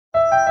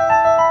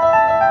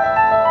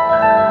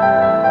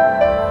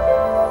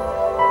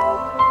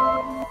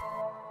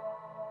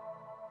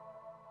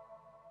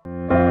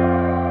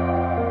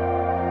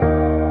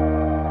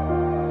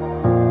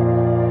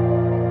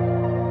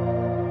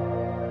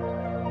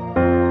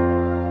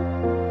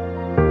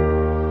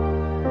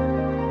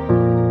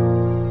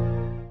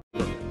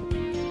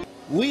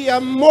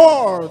are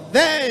more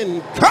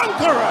than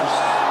conquerors.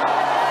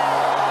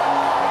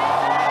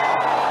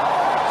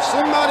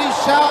 Somebody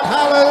shout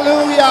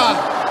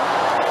hallelujah.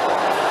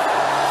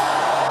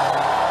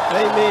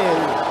 Amen.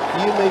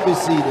 You may be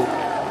seated.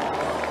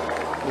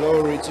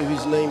 Glory to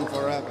his name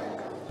forever.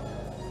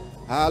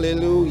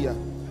 Hallelujah.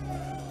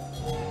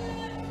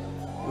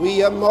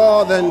 We are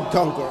more than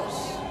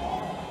conquerors.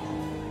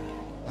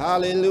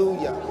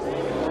 Hallelujah.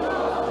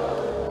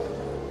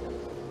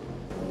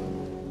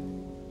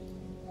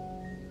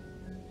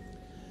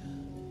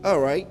 All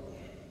right.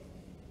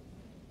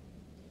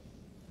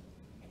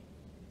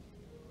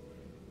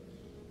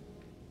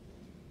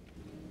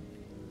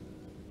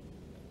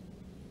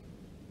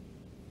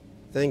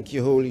 Thank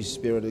you, Holy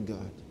Spirit of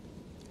God.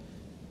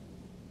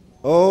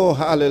 Oh,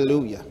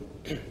 hallelujah.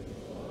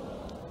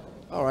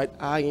 All right,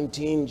 I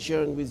intend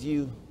sharing with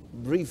you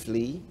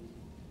briefly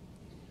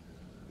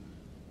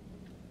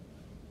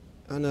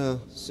on a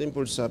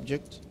simple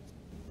subject.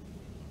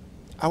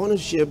 I want to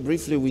share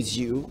briefly with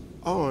you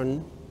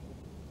on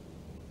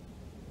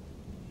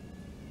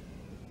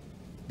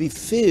be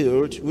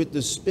filled with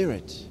the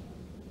Spirit.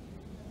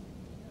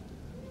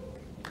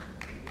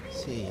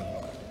 See,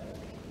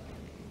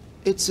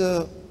 it's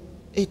a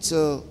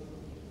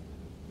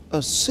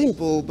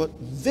simple but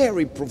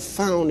very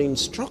profound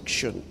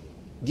instruction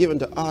given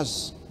to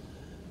us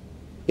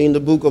in the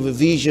book of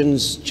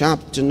Ephesians,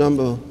 chapter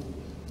number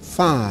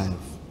 5.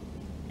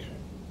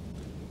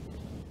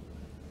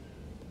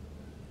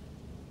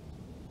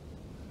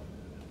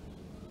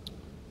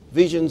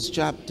 Ephesians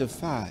chapter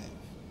 5.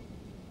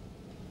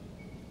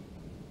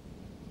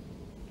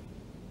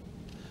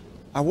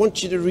 I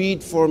want you to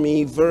read for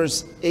me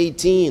verse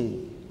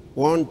 18.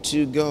 1,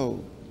 2,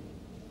 go.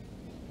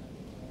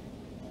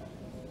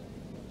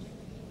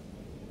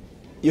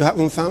 You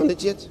haven't found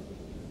it yet?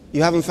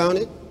 You haven't found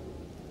it?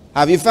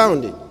 Have you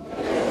found it?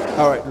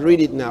 All right,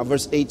 read it now,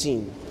 verse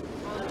 18.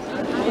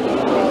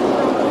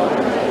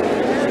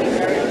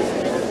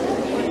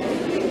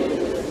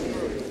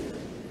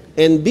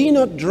 And be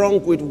not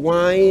drunk with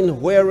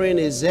wine wherein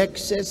is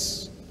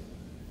excess,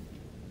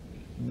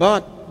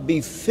 but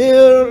be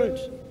filled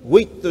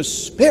with the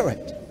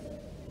Spirit.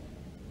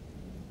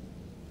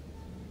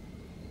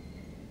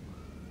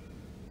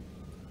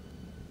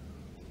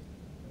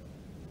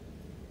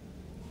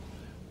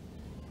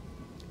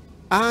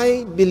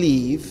 I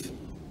believe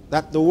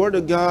that the Word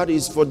of God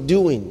is for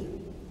doing.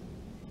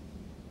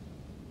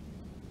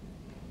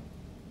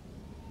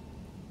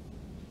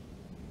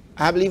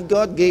 I believe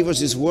God gave us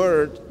His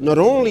Word not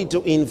only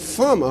to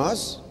inform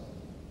us,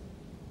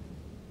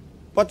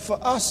 but for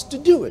us to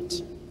do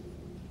it.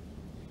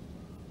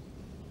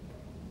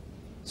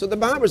 So the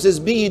Bible says,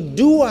 be ye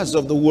doers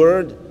of the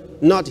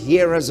Word, not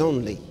hearers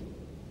only.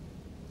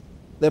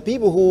 There are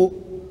people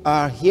who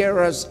are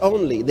hearers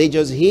only. They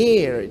just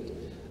hear it.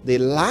 They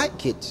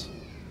like it.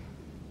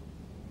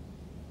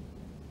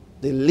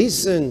 They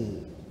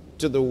listen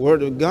to the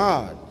Word of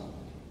God.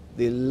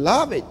 They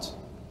love it,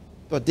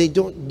 but they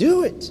don't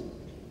do it.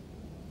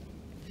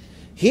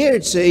 Here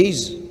it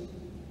says,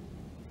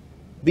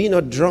 be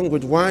not drunk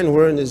with wine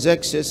wherein is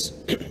excess,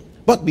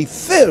 but be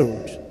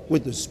filled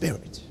with the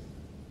Spirit.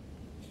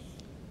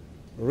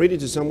 Read it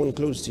to someone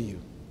close to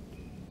you.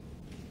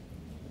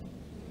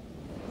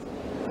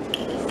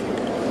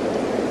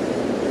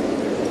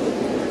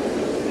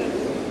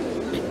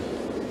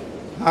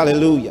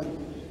 Hallelujah. It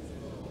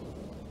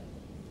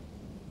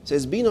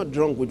says, be not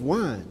drunk with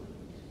wine,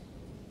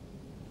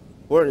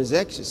 wherein is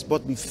excess,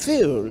 but be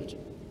filled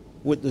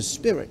with the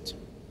Spirit.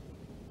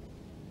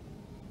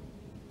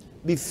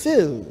 Be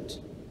filled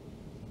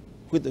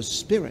with the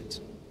Spirit.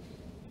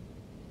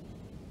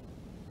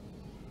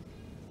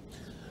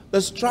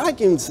 The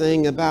striking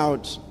thing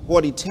about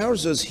what he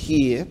tells us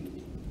here,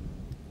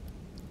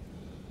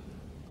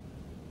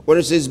 when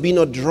it says, be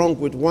not drunk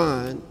with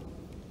wine,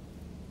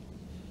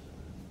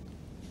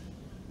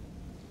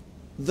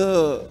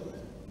 the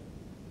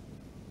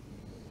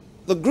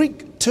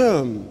Greek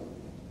term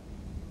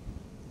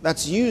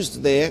that's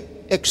used there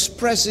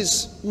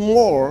expresses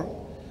more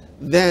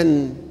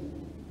than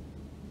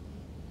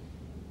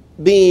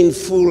being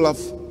full of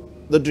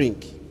the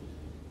drink.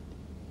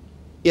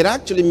 It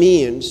actually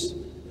means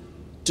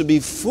to be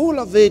full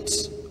of it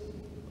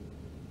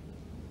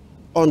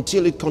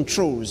until it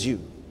controls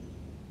you.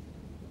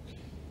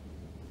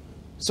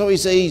 So he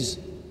says,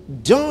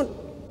 don't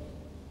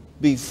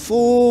be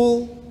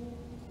full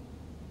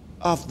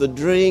of the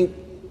drink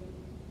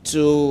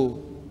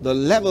to the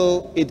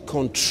level it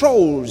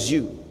controls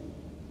you.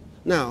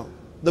 Now,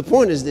 the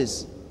point is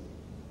this.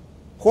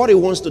 What he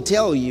wants to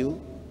tell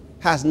you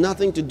has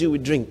nothing to do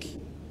with drink.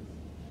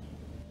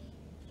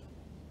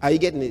 Are you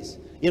getting this?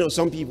 You know,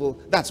 some people,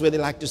 that's where they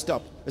like to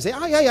stop. They say,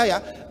 yeah.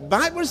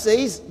 Bible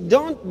says,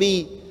 don't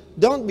be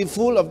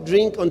full of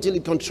drink until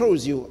it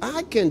controls you.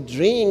 I can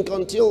drink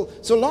until,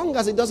 so long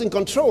as it doesn't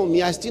control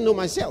me, I still know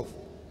myself.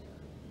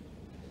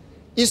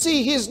 You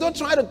see, he's not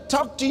trying to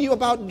talk to you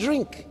about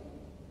drink.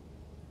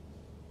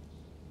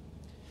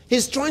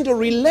 He's trying to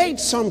relate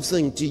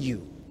something to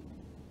you.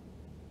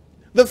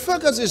 The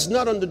focus is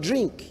not on the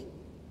drink.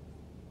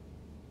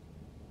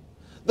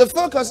 The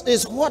focus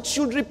is what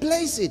should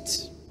replace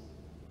it.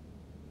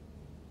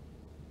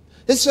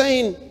 He's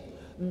saying,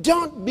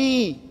 don't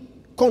be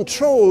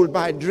controlled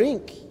by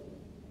drink.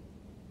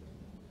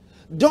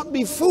 Don't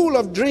be full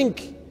of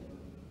drink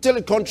till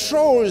it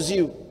controls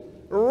you.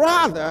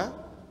 Rather,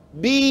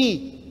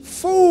 be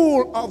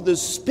full of the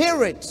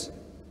Spirit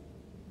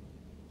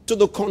to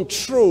the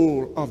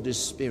control of the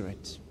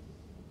Spirit.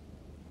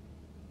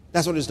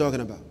 That's what he's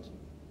talking about.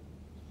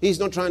 He's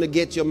not trying to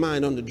get your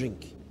mind on the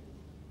drink.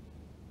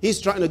 He's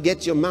trying to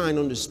get your mind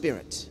on the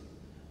Spirit.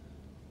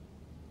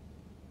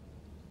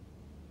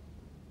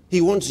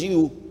 He wants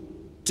you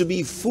to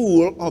be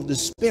full of the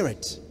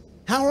Spirit.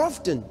 How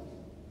often?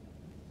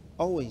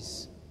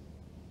 Always.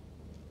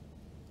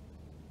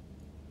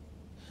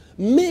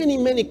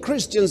 Many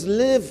Christians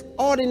live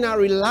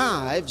ordinary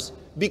lives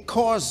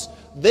because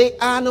they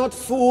are not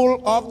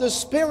full of the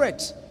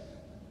Spirit.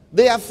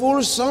 They are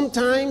full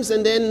sometimes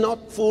and then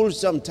not full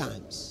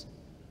sometimes.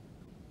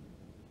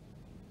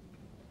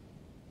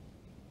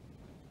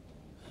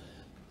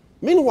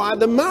 Meanwhile,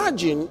 the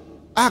margin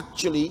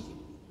actually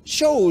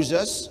shows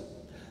us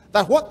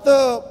that what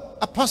the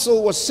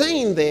apostle was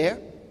saying there,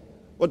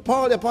 what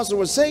Paul the apostle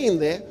was saying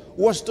there,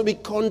 was to be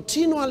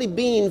continually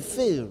being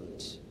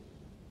filled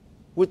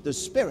with the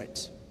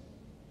Spirit.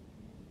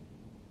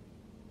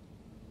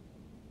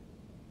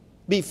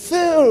 Be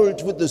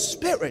filled with the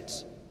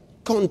Spirit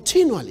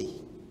continually.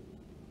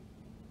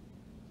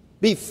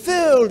 Be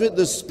filled with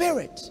the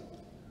Spirit.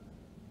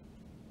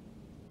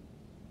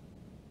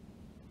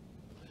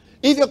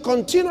 If you're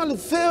continually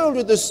filled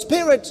with the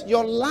Spirit,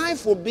 your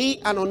life will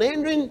be an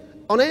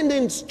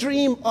unending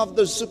stream of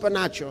the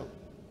supernatural,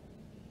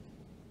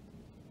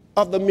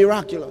 of the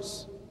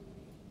miraculous.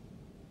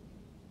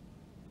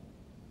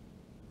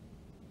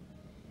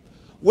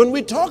 When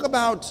we talk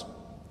about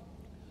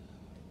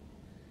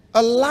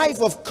a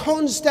life of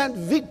constant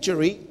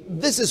victory,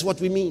 this is what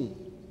we mean.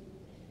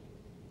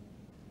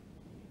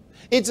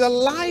 It's a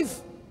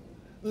life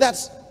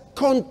that's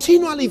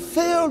continually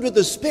filled with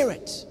the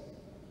Spirit.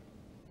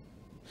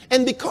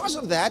 And because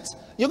of that,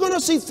 you're going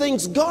to see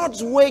things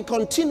God's way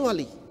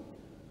continually.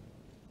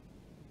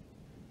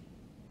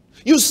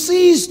 You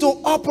cease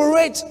to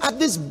operate at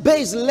this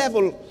base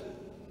level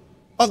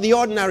of the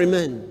ordinary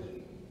man.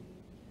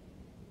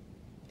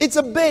 It's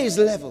a base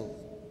level.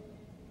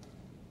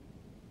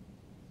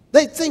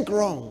 They think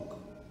wrong.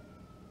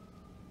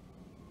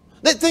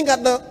 They think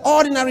at the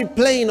ordinary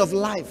plane of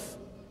life.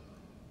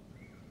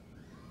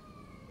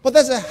 But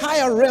there's a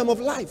higher realm of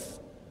life.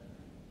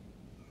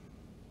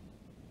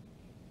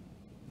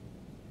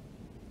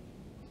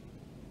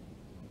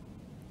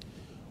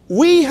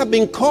 We have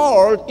been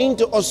called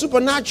into a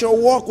supernatural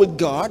walk with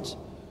God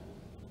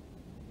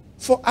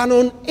for an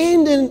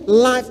unending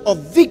life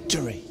of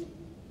victory.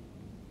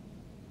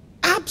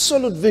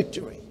 Absolute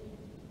victory.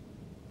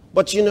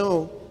 But you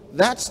know,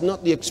 that's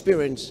not the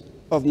experience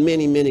of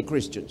many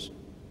Christians.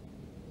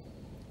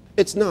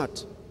 It's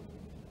not.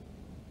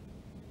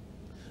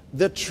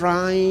 They're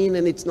trying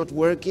and it's not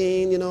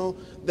working, you know.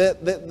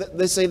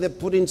 They say they're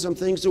putting some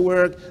things to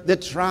work. They're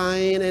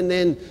trying and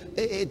then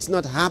it's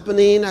not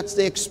happening as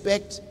they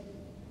expect.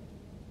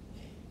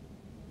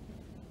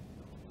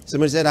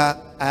 Somebody said,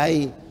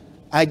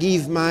 I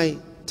give my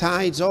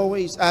tithes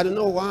always. I don't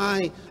know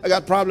why. I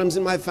got problems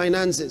in my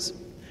finances.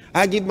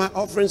 I give my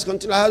offerings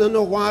continually. I don't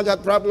know why I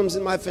got problems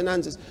in my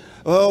finances.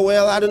 Oh,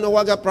 well, I don't know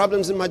why I got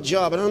problems in my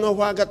job. I don't know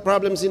why I got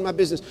problems in my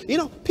business. You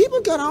know,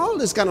 people got all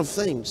these kind of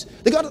things.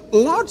 They got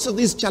lots of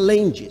these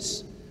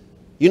challenges.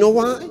 You know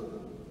why?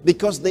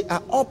 Because they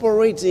are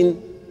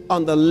operating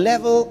on the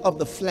level of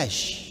the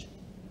flesh.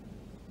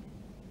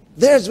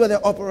 There's where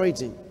they're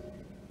operating.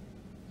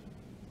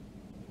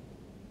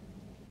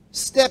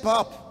 Step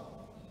up.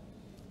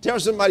 Tell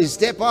somebody,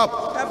 step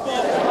up. Step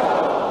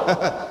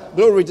up.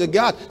 Glory to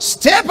God.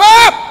 Step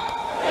up.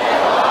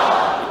 Step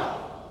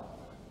up.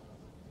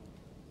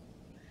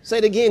 Say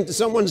it again to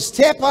someone.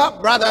 Step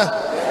up, brother.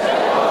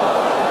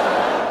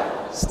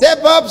 Step up,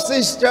 step up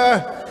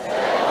sister.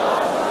 Step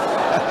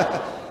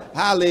up.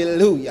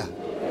 Hallelujah.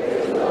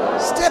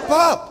 Step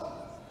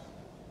up.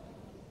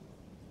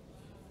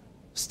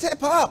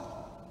 Step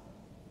up.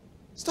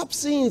 Stop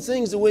seeing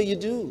things the way you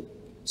do.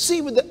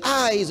 See with the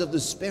eyes of the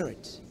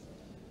Spirit.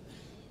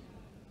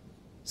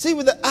 See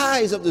with the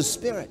eyes of the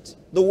Spirit.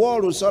 The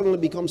world will suddenly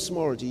become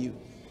small to you.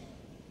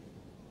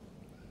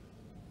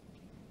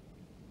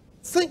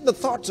 Think the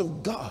thoughts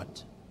of God.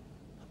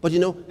 But you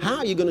know, how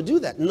are you going to do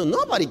that? No,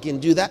 nobody can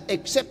do that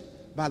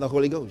except by the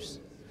Holy Ghost.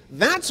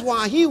 That's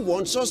why He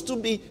wants us to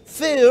be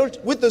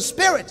filled with the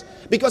Spirit.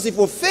 Because if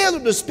we're filled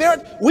with the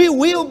Spirit, we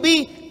will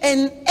be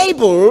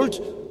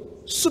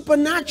enabled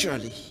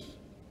supernaturally.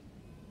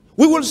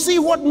 We will see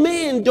what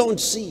men don't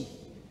see.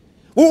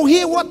 We'll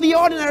hear what the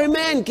ordinary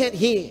man can't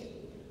hear.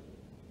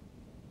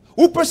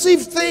 We'll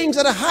perceive things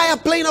at a higher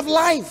plane of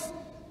life.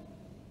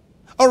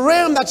 A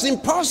realm that's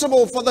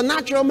impossible for the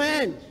natural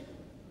man.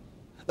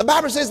 The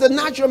Bible says the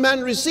natural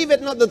man receiveth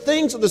not the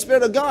things of the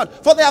Spirit of God,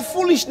 for they are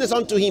foolishness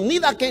unto him,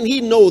 neither can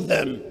he know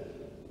them,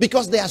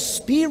 because they are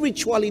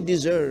spiritually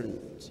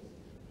discerned.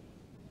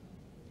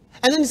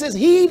 And then he says,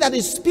 he that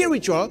is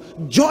spiritual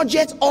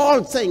judgeth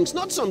all things,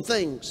 not some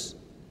things.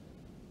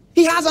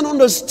 He has an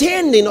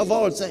understanding of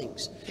all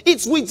things.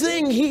 It's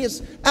within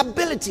his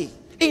ability,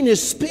 in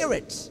his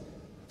spirit.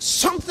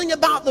 Something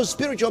about the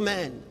spiritual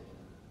man.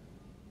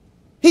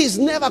 He's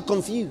never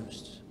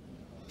confused.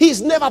 He's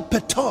never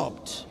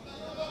perturbed.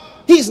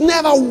 He's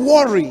never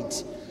worried.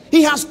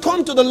 He has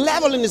come to the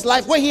level in his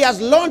life where he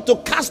has learned to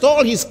cast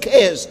all his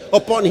cares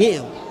upon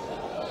him,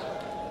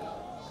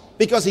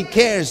 because he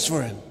cares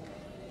for him.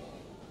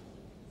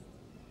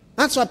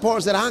 That's why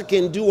Paul said, I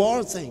can do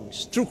all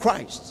things through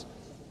Christ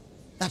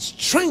that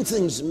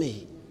strengthens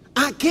me.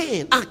 I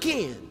can.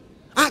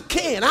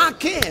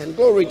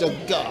 Glory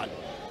to God.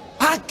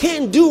 I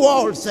can do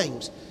all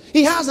things.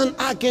 He has an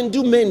I can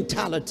do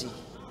mentality.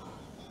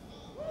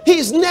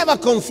 He's never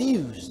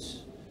confused.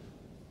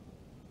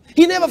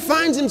 He never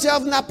finds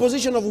himself in that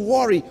position of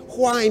worry.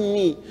 Why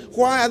me?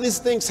 Why are these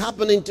things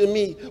happening to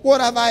me?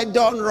 What have I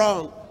done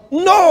wrong?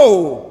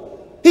 No!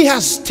 He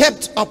has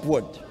stepped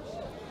upward.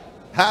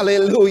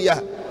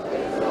 Hallelujah.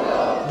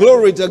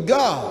 Glory to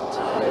God.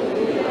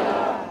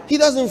 Hallelujah. He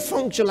doesn't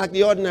function like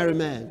the ordinary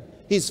man.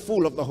 He's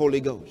full of the Holy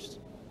Ghost.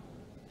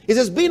 He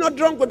says, be not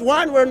drunk with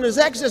wine wherein is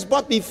excess,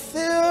 but be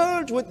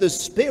filled with the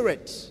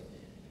Spirit.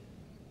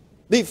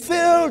 Be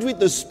filled with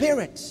the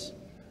Spirit.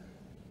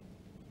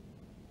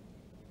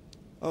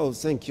 Oh,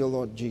 thank you,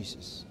 Lord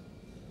Jesus.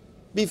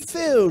 Be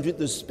filled with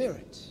the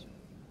Spirit.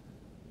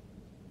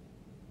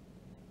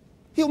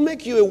 He'll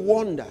make you a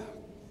wonder.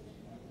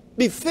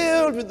 Be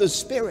filled with the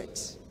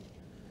Spirit.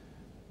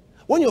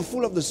 When you're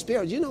full of the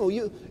Spirit, you know,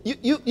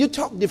 you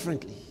talk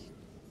differently.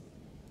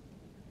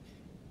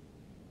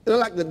 You know,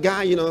 like that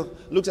guy, you know,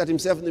 looks at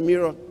himself in the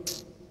mirror.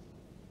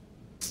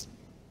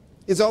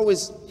 He's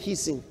always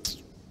hissing.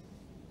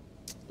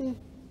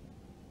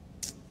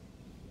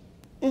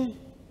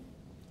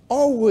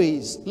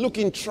 Always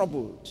looking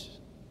troubled.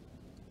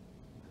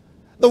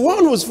 The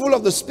one who's full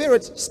of the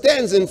Spirit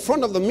stands in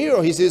front of the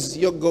mirror. He says,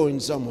 you're going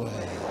somewhere.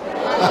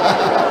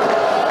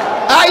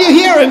 Are you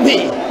hearing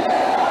me?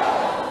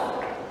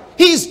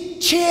 He's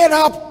cheered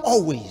up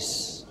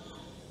always.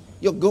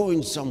 You're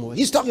going somewhere.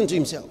 He's talking to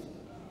himself.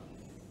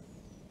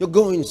 You're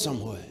going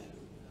somewhere.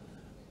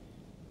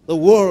 The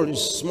world is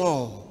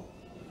small.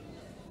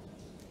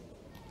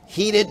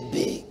 Heated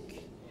big.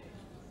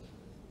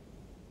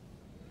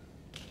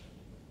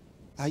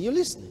 Are you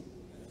listening?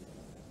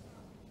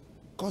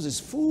 Because it's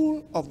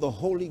full of the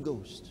Holy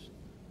Ghost.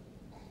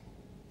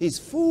 He's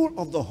full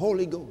of the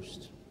Holy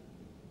Ghost.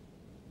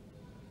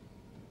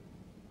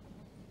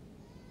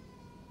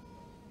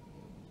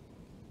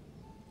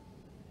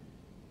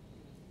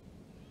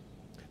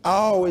 I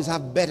always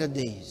have better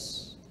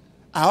days.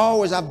 I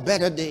always have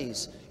better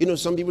days. You know,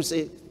 some people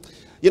say,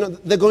 you know,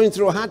 they're going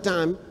through a hard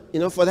time. You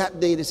know, for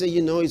that day, they say,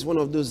 you know, it's one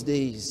of those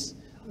days.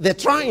 They're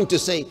trying to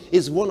say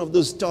it's one of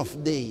those tough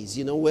days,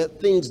 you know, where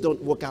things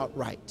don't work out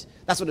right.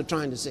 That's what they're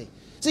trying to say.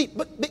 See,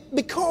 but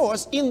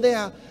because in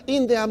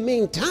their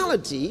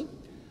mentality,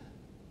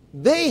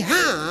 they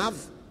have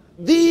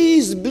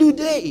these blue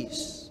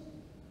days.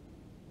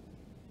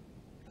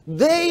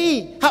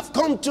 They have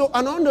come to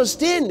an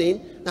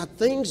understanding that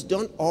things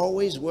don't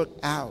always work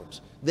out.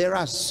 There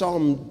are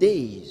some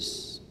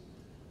days,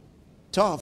 tough